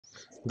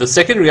The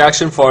second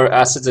reaction for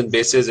acids and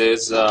bases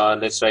is,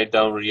 let's write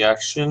down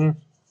reaction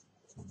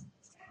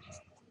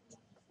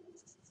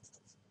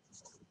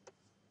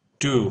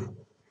 2.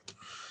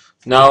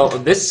 Now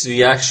this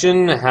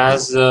reaction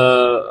has,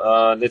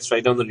 let's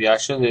write down the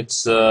reaction.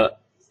 It's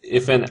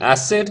if an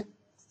acid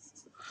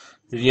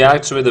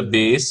reacts with a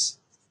base,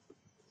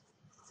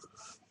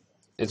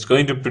 it's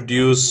going to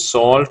produce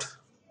salt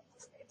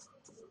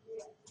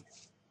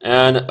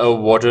and a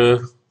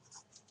water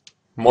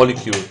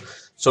molecule.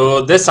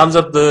 So this sums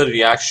up the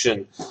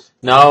reaction.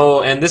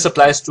 Now, and this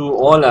applies to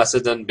all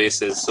acids and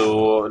bases.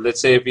 So let's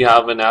say if we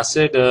have an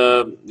acid,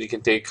 we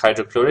can take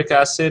hydrochloric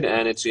acid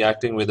and it's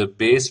reacting with a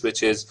base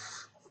which is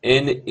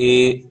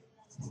NaOH,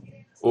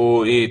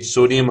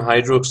 sodium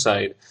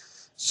hydroxide.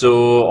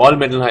 So all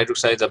metal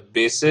hydroxides are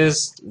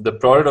bases. The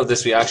product of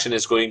this reaction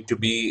is going to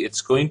be,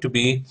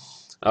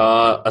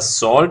 a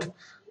salt.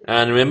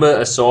 And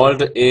remember, a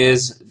salt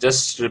is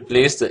just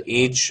replace the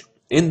H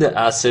in the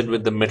acid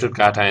with the metal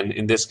cation.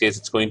 In this case,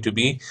 it's going to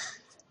be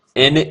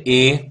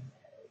NaCl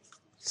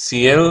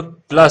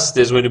plus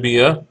there's going to be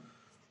a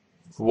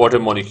water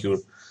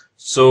molecule.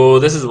 So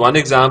this is one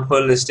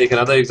example. Let's take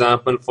another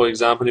example. For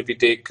example, if we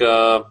take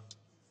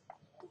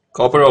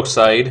copper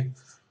oxide,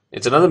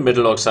 it's another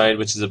metal oxide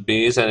which is a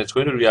base, and it's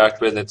going to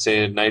react with, let's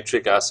say,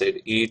 nitric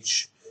acid,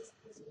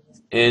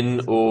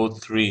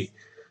 HNO3.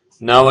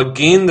 Now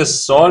again, the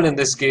salt in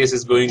this case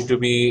is going to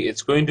be,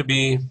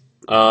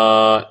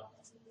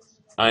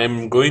 I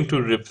am going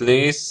to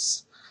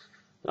replace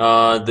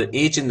the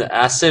H in the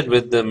acid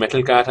with the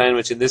metal cation,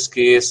 which in this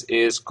case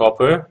is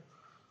copper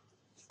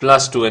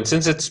plus 2. And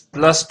since it's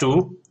plus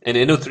 2 and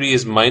NO3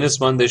 is minus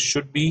 1, there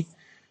should be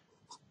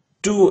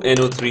 2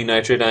 NO3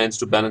 nitrate ions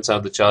to balance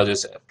out the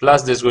charges.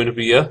 Plus there's going to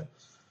be a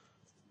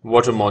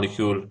water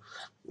molecule.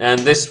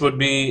 And this would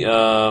be,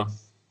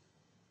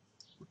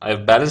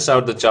 I've balanced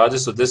out the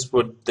charges, so this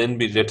would then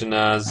be written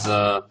as,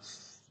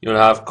 you'll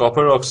have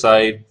copper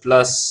oxide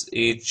plus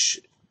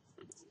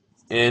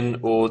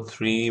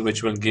HNO3,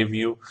 which will give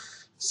you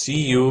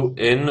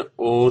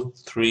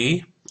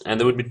CuNO3, and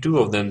there would be 2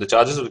 of them. The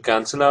charges will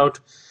cancel out.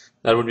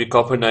 That would be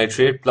copper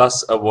nitrate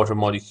plus a water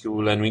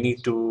molecule, and we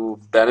need to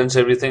balance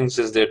everything.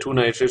 Since there are 2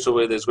 nitrates over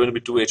here, there's going to be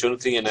 2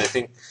 HNO3, and I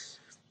think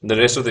the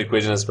rest of the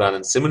equation is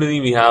balanced.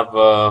 Similarly, we have,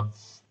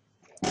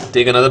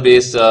 take another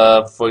base,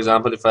 for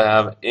example, if I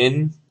have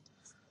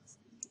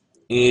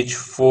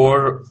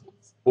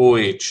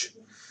NH4OH.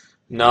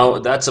 Now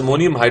that's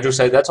ammonium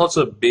hydroxide, that's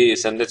also a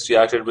base, and let's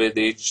react it with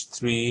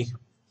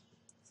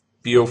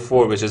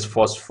H3PO4, which is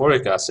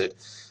phosphoric acid.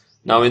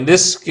 Now in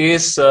this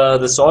case,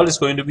 the salt is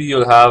going to be,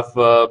 you'll have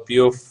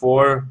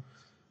PO4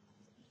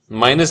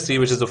 minus 3,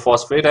 which is the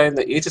phosphate ion.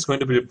 The H is going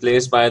to be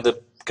replaced by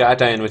the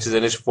cation, which is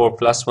NH4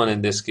 plus 1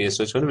 in this case.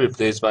 So it's going to be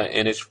replaced by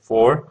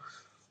NH4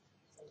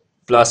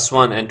 plus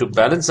 1. And to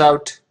balance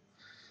out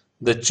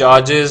the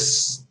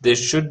charges, there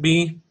should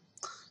be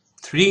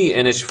 3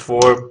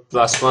 NH4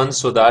 plus 1,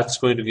 so that's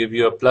going to give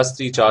you a plus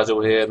 3 charge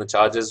over here, and the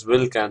charges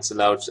will cancel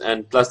out,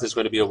 and plus there's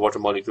going to be a water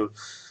molecule.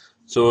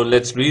 So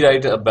let's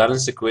rewrite a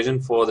balanced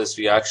equation for this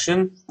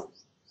reaction.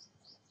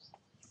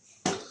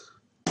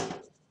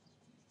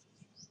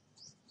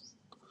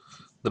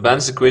 The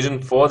balanced equation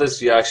for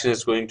this reaction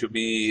is going to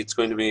be,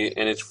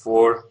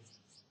 NH4OH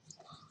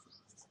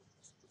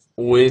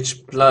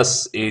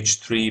plus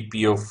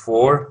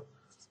H3PO4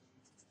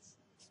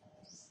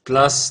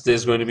 plus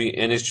there's going to be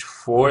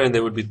NH4, and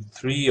there would be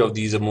 3 of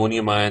these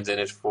ammonium ions,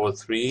 NH4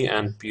 3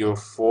 and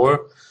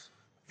PO4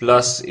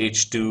 plus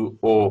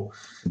H2O,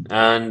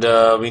 and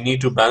we need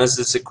to balance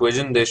this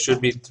equation. There should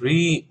be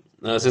 3,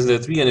 since there are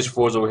 3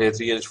 NH4s over here,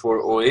 3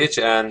 NH4OH,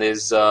 and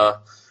there's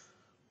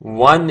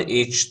 1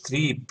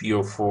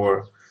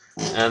 H3PO4.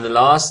 And the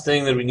last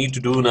thing that we need to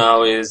do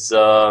now is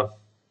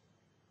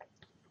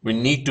we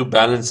need to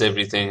balance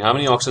everything. How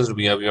many oxygens do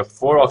we have? We have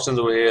 4 oxygens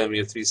over here, and we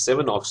have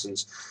 7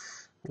 oxygens.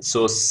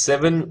 So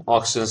 7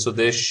 oxygens, so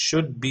there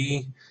should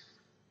be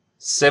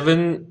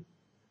 7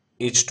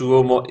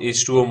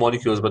 H2O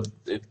molecules, but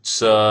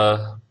it's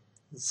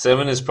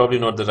 7 is probably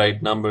not the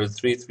right number.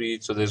 3,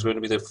 so there's going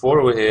to be the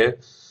 4 over here,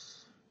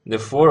 the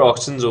 4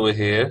 oxygens over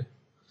here,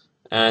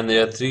 and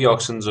there are 3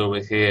 oxygens over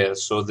here.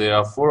 So there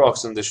are 4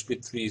 oxygens, there should be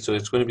 3, so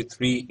it's going to be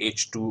 3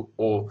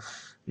 H2O.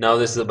 Now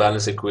this is the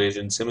balance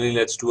equation. Similarly,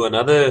 let's do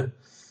another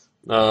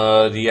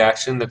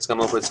reaction. Let's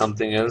come up with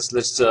something else.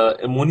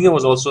 Ammonia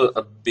was also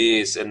a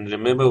base, and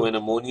remember, when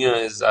ammonia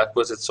is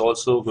aqueous, it's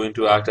also going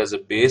to act as a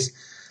base,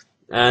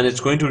 and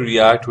it's going to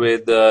react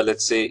with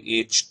let's say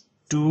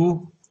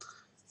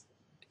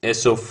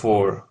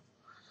H2SO4.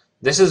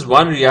 This is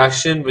one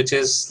reaction which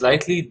is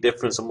slightly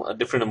different.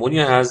 Different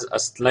ammonia has a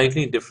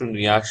slightly different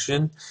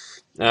reaction,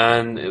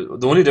 and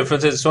the only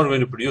difference is it's not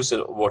going to produce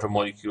a water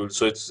molecule.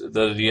 So it's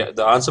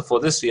the answer for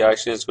this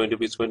reaction is going to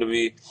be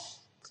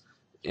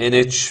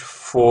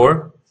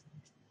NH4,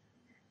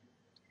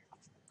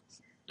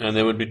 and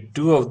there would be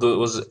 2 of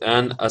those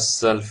and a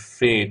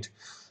sulfate.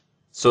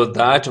 So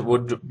that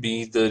would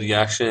be the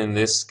reaction in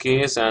this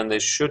case, and there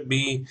should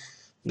be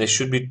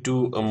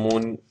 2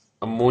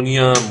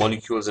 ammonia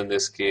molecules in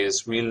this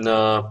case.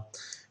 We'll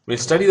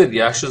study the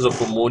reactions of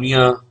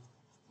ammonia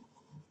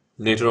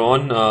later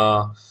on.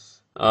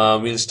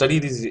 We'll study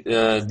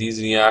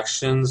these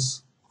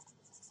reactions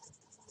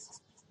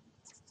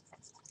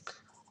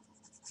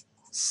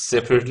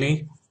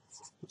separately.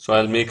 So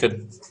I'll make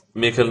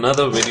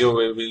another video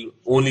where we'll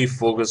only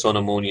focus on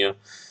ammonia.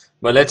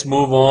 But let's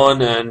move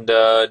on and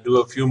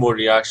do a few more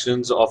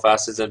reactions of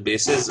acids and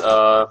bases.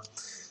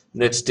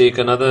 Let's take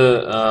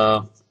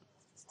another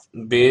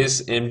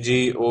base,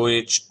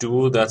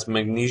 MgOH2, that's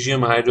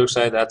magnesium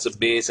hydroxide, that's a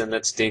base, and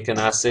let's take an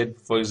acid,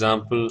 for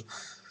example,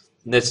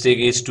 let's take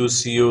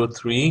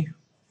H2CO3.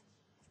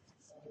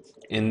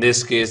 In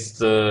this case,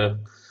 the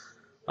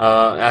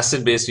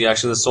acid-base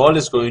reaction, the salt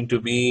is going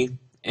to be,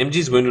 Mg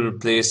is going to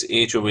replace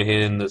H over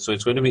here, so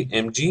it's going to be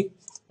Mg,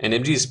 and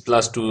Mg is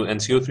 +2 and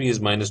CO3 is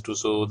 -2,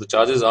 so the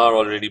charges are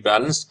already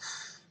balanced.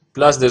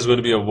 Plus there's going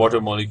to be a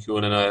water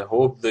molecule, and I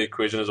hope the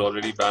equation is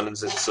already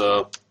balanced.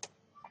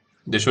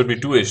 There should be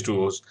two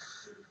H2Os.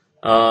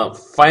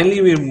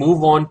 Finally, we'll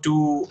move on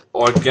to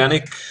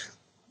organic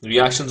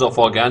reactions of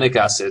organic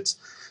acids.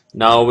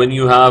 Now when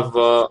you have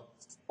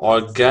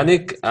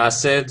organic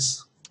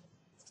acids,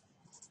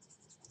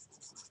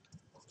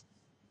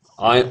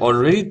 I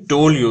already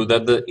told you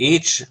that the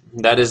H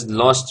that is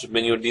lost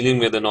when you're dealing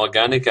with an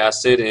organic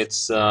acid,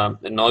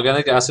 an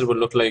organic acid will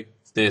look like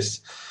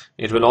this.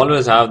 It will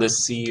always have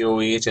this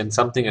COH and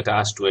something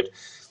attached to it.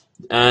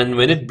 And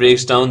when it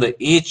breaks down, the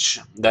H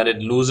that it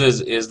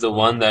loses is the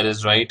one that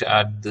is right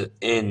at the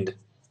end.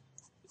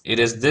 It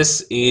is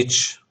this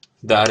H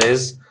that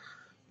is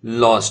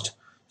lost.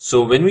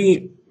 So when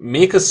we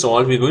make a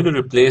salt, we're going to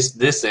replace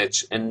this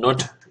H and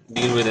not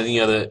deal with any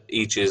other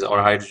H's or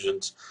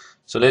hydrogens.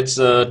 So let's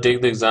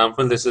take the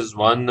example. This is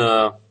one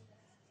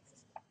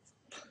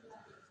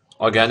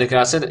organic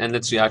acid, and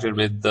let's react it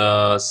with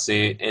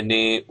say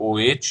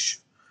NaOH.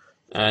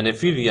 And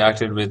if we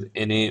react it with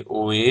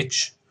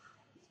NaOH,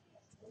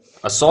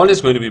 a salt is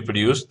going to be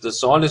produced. The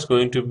salt is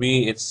going to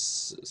be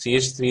it's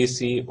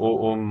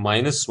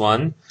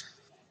CH3COO-1.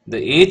 The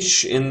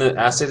H in the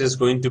acid is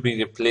going to be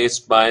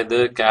replaced by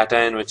the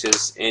cation, which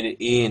is Na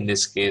in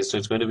this case. So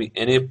it's going to be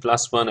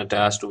Na+1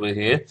 attached over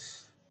here.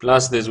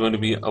 Plus there's going to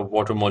be a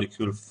water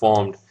molecule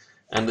formed,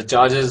 and the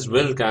charges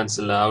will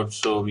cancel out,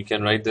 so we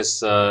can write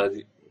this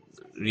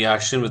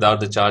reaction without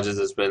the charges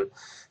as well.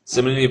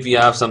 Similarly, if we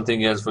have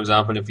something else, for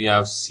example, if we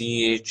have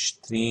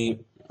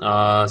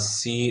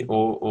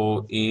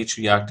CH3COOH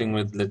reacting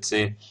with, let's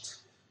say,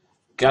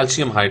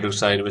 calcium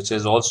hydroxide, which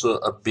is also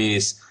a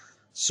base,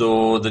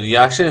 so the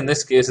reaction in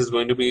this case is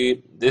going to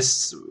be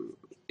this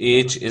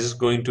H is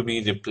going to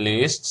be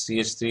replaced,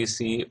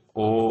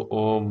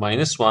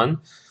 CH3COO-1,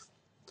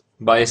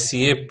 by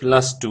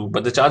Ca+2,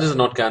 but the charges are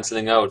not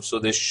cancelling out, so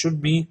there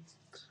should be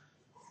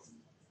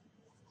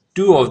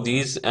two of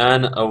these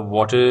and a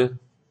water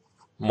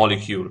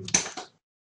molecule.